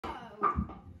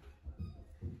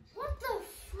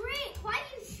frick? Why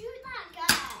did you shoot that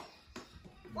guy?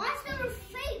 Why is there a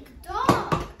fake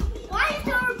dog? Why is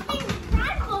there a pink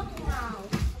crab bottle now?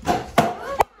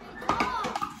 Oh my god.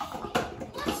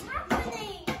 What's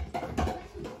happening?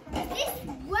 Is this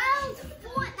World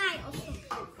Fortnite or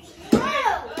something? Bro,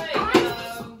 why is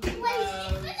this place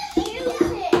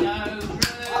shooting?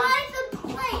 Why is the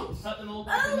place?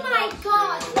 Oh my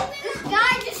god. This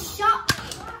guy just shot me.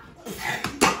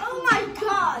 Oh my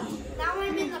god. Now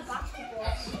I'm in the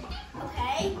basketball.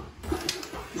 Okay.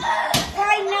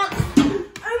 Right now.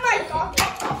 Oh my god.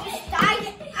 Just died.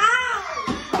 Ow.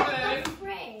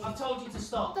 I've told you to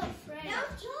stop. What the frick? No,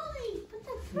 Charlie. What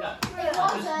the frick? No. It I just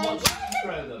wasn't. want you to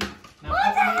throw them. Now What put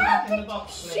the them hell back in did the box,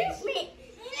 you please. shoot me?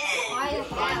 Why the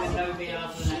Fine, hell? with no VR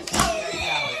for the next 48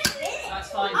 hours. That's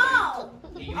fine. Oh.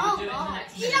 You're going to do it in the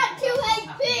next You're minute. at 2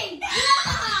 HP.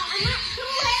 I'm at 2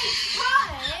 HP.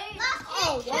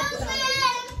 Oh, what's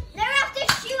that? They have to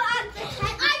shoot at the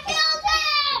tent. I killed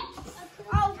him!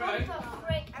 Oh, what the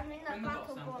frick? I'm in the Bring the back box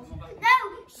of down, one. come on back. No,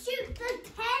 shoot the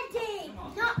teddy.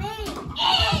 Not me.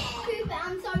 Cooper,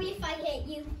 I'm sorry if I hit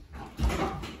you.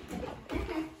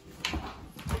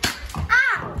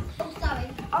 Ow! I'm sorry.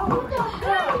 Oh, what the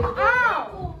hell?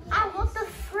 Ow! Ow, what the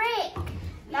frick?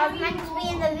 That was meant to be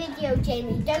in the video,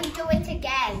 Jamie. Don't do it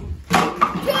again. 2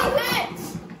 hits!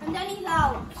 And then he's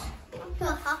out.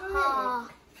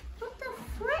 What the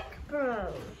frick,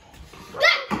 bro? What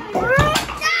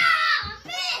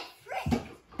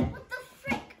the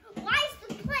frick? Why is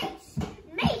the place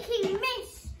making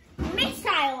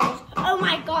missiles? Oh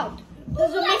my god.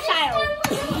 There's a missile.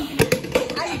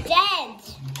 I'm dead.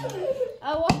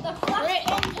 Oh, what the frick?